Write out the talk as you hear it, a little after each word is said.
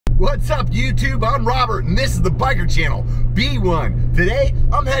What's up, YouTube? I'm Robert, and this is the Biker Channel, B1. Today,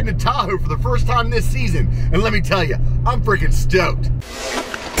 I'm heading to Tahoe for the first time this season, and let me tell you, I'm freaking stoked.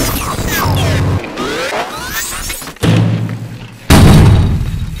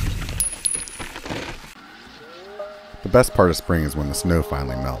 The best part of spring is when the snow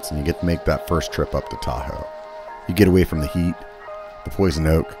finally melts and you get to make that first trip up to Tahoe. You get away from the heat, the poison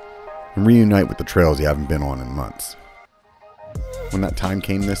oak, and reunite with the trails you haven't been on in months. When that time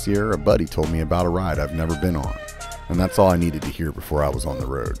came this year, a buddy told me about a ride I've never been on, and that's all I needed to hear before I was on the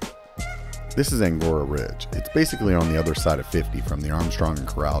road. This is Angora Ridge. It's basically on the other side of 50 from the Armstrong and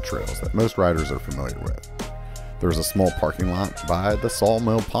Corral trails that most riders are familiar with. There's a small parking lot by the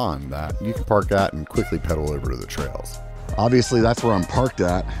Sawmill Pond that you can park at and quickly pedal over to the trails. Obviously, that's where I'm parked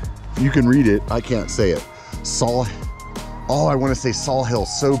at. You can read it. I can't say it. Oh, I want to say Saw Hill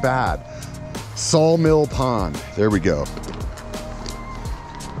so bad. Sawmill Pond. There we go.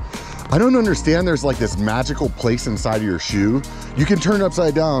 I don't understand, there's like this magical place inside of your shoe. You can turn it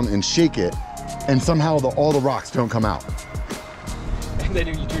upside down and shake it, and somehow all the rocks don't come out. And then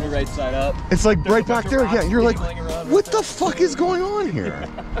you turn it right side up. It's like right back there again. You're like, what the fuck is going on here?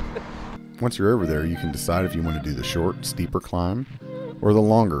 Once you're over there, you can decide if you want to do the short, steeper climb or the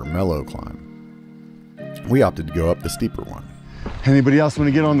longer, mellow climb. We opted to go up the steeper one. Anybody else want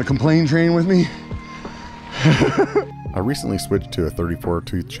to get on the complain train with me? I recently switched to a 34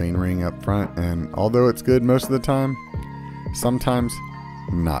 tooth chain ring up front, and although it's good most of the time, sometimes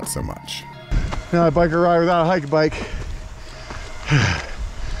not so much. Now a biker ride without a hike bike.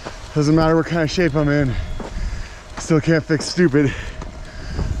 Doesn't matter what kind of shape I'm in, still can't fix stupid.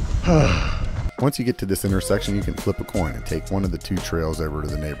 Once you get to this intersection, you can flip a coin and take one of the two trails over to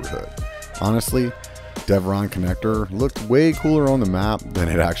the neighborhood. Honestly, Devron Connector looked way cooler on the map than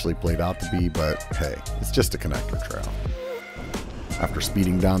it actually played out to be, but hey, it's just a connector trail. After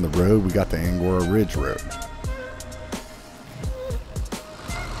speeding down the road, we got the Angora Ridge Road.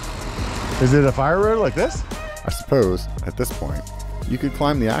 Is it a fire road like this? I suppose, at this point, you could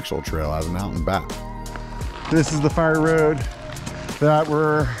climb the actual trail as an out and back. This is the fire road that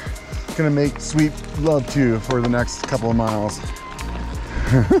we're gonna make sweet love to for the next couple of miles.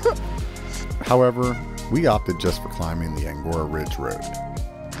 However, we opted just for climbing the Angora Ridge Road.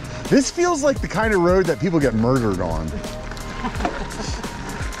 This feels like the kind of road that people get murdered on.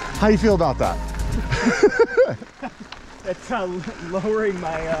 How do you feel about that? That's lowering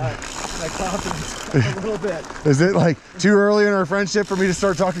my my confidence a little bit. Is it like too early in our friendship for me to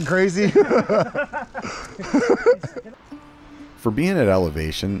start talking crazy? For being at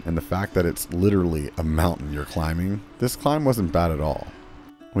elevation and the fact that it's literally a mountain you're climbing, this climb wasn't bad at all.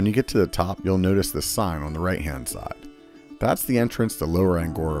 When you get to the top, you'll notice this sign on the right-hand side. That's the entrance to Lower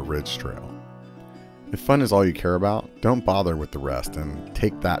Angora Ridge Trail. If fun is all you care about, don't bother with the rest and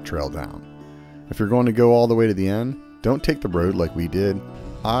take that trail down. If you're going to go all the way to the end, don't take the road like we did.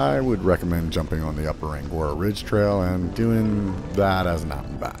 I would recommend jumping on the Upper Angora Ridge Trail and doing that as an out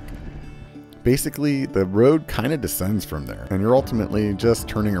and back. Basically, the road kind of descends from there, and you're ultimately just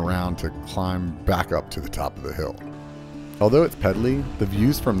turning around to climb back up to the top of the hill. Although it's pedally, the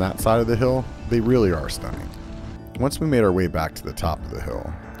views from that side of the hill, they really are stunning. Once we made our way back to the top of the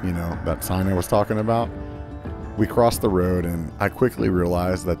hill, you know, that sign I was talking about, we crossed the road and I quickly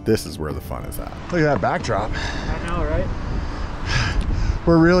realized that this is where the fun is at. Look at that backdrop. I know, right?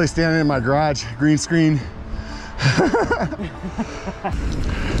 We're really standing in my garage, green screen.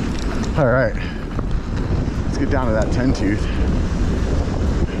 All right, let's get down to that 10 tooth.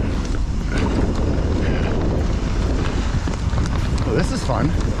 Oh, this is fun.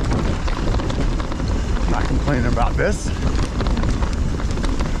 I'm not complaining about this.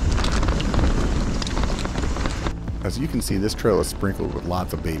 As you can see, this trail is sprinkled with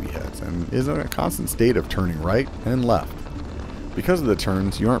lots of baby heads and is in a constant state of turning right and left. Because of the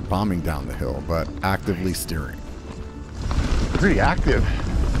turns, you aren't bombing down the hill, but actively steering. Pretty active.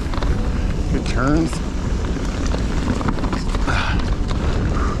 Good turns.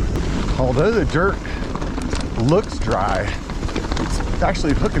 Although the dirt looks dry, it's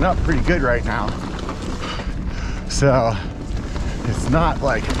actually hooking up pretty good right now. So it's not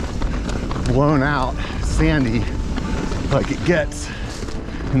like blown out sandy like it gets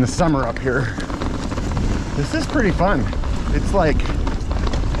in the summer up here. This is pretty fun. It's like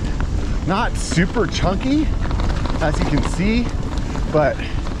not super chunky, as you can see, but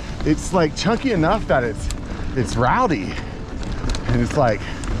it's like chunky enough that it's rowdy, and it's like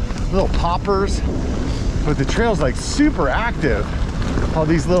little poppers, but the trail's like super active. All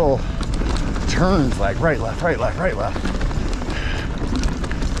these little turns, like right, left, right, left, right, left.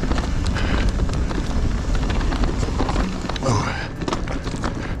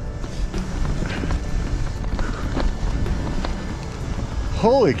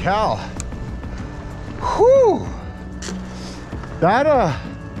 Holy cow. Whew. That,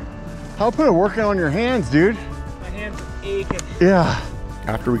 I'll put a working on your hands, dude. My hands are aching. Yeah.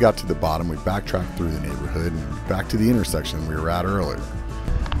 After we got to the bottom, we backtracked through the neighborhood and back to the intersection we were at earlier.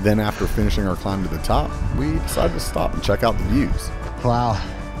 Then after finishing our climb to the top, we decided to stop and check out the views. Wow.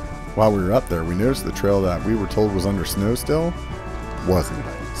 While we were up there, we noticed the trail that we were told was under snow still wasn't.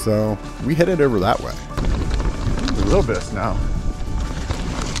 So we headed over that way. A little bit of snow.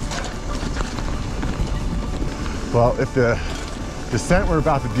 Well, if the descent we're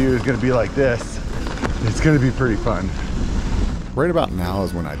about to do is going to be like this, it's going to be pretty fun. Right about now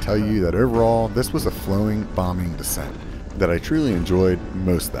is when I tell you that overall, this was a flowing, bombing descent that I truly enjoyed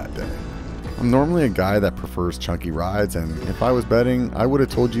most that day. I'm normally a guy that prefers chunky rides, and if I was betting, I would have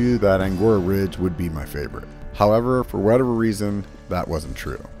told you that Angora Ridge would be my favorite. However, for whatever reason, that wasn't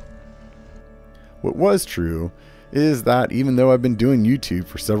true. What was true is that even though I've been doing YouTube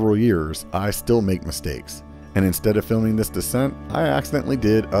for several years, I still make mistakes. And instead of filming this descent, I accidentally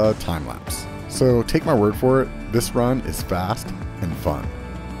did a time lapse. So take my word for it, this run is fast and fun.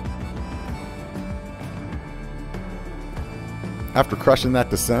 After crushing that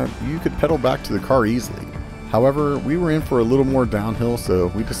descent, you could pedal back to the car easily. However, we were in for a little more downhill, so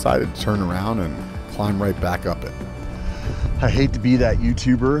we decided to turn around and climb right back up it. I hate to be that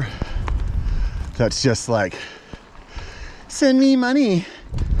YouTuber that's just like, send me money,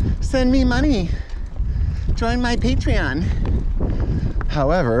 join my Patreon.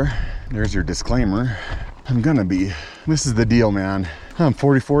 However, there's your disclaimer. I'm gonna be. This is the deal, man. I'm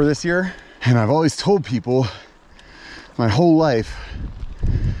 44 this year, and I've always told people my whole life,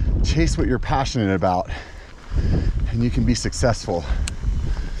 chase what you're passionate about, and you can be successful.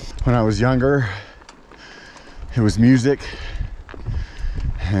 When I was younger, it was music,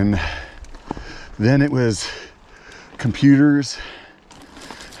 and then it was computers,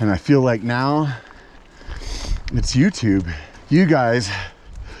 and I feel like now it's YouTube. You guys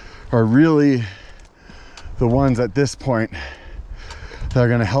are really the ones at this point that are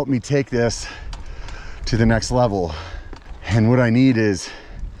gonna help me take this to the next level. And what I need is,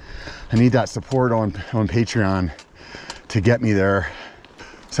 I need that support on Patreon to get me there.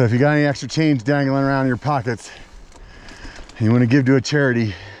 So if you got any extra change dangling around in your pockets and you want to give to a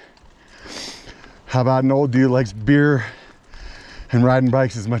charity, how about an old dude who likes beer and riding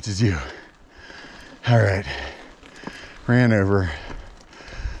bikes as much as you? All right, ran over,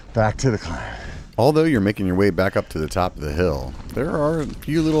 back to the climb. Although you're making your way back up to the top of the hill, there are a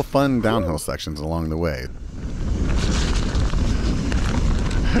few little fun downhill sections along the way.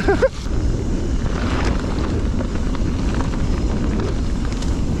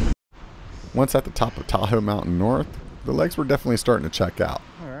 Once at the top of Tahoe Mountain North, the legs were definitely starting to check out.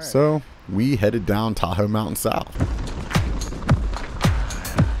 Right. So we headed down Tahoe Mountain South.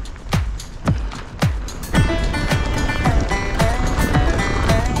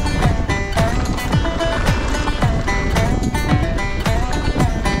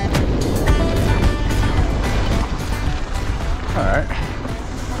 All right,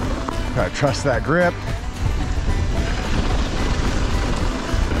 gotta trust that grip.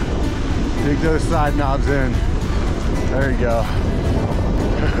 Dig those side knobs in. There you go.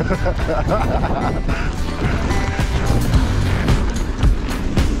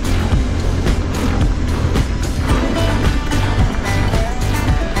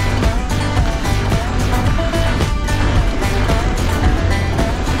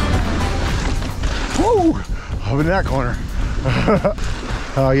 Woo! Up in that corner.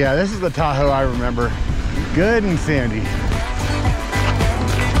 Oh yeah, this is the Tahoe I remember. Good and sandy.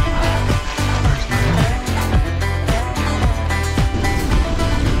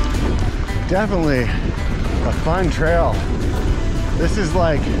 Definitely a fun trail. This is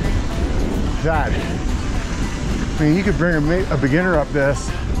like that. I mean, you could bring a beginner up this.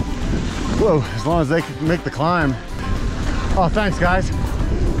 Whoa, as long as they can make the climb. Oh, thanks guys.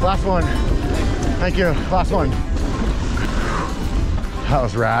 Last one. Thank you, last one. That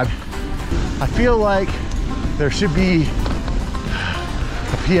was rad. I feel like there should be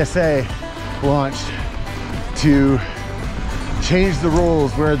a PSA launched to change the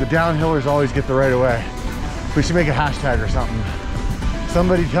rules where the downhillers always get the right of way. We should make a hashtag or something.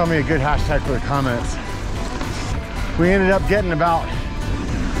 Somebody tell me a good hashtag for the comments. We ended up getting about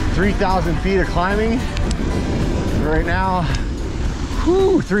 3,000 feet of climbing. Right now,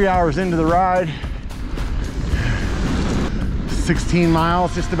 3 hours into the ride. 16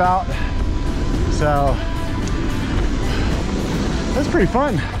 miles just about. So that's pretty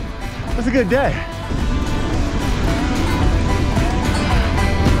fun. That's a good day.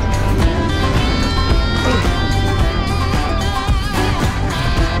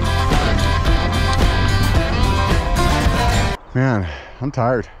 I'm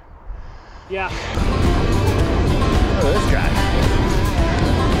tired. Yeah. Look at this guy.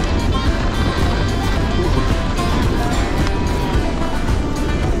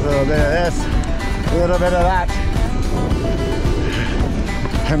 A little bit of this, a little bit of that.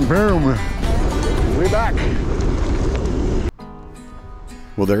 And boom, we back.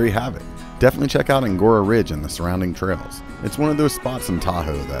 Well, there you have it. Definitely check out Angora Ridge and the surrounding trails. It's one of those spots in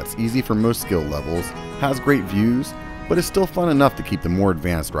Tahoe that's easy for most skill levels, has great views, but is still fun enough to keep the more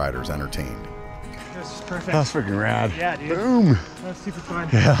advanced riders entertained. This is perfect. That's freaking rad. Yeah, dude. Boom. That's super fun.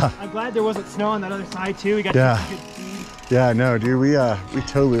 Yeah. I'm glad there wasn't snow on that other side too. We got Yeah. some good speed. Yeah, no, dude, we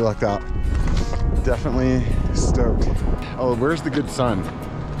totally lucked out. Definitely stoked. Oh, where's the good sun?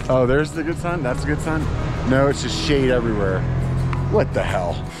 Oh, there's the good sun? That's the good sun? No, it's just shade everywhere. What the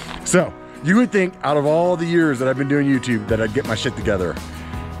hell? So, you would think out of all the years that I've been doing YouTube that I'd get my shit together.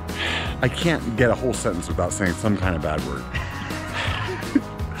 I can't get a whole sentence without saying some kind of bad word.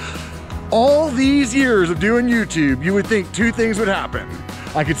 All these years of doing YouTube, you would think two things would happen.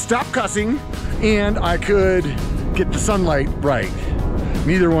 I could stop cussing and I could get the sunlight right.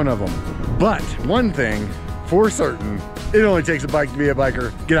 Neither one of them. But one thing for certain, it only takes a bike to be a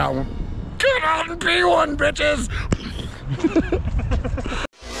biker. Get out and be one, bitches.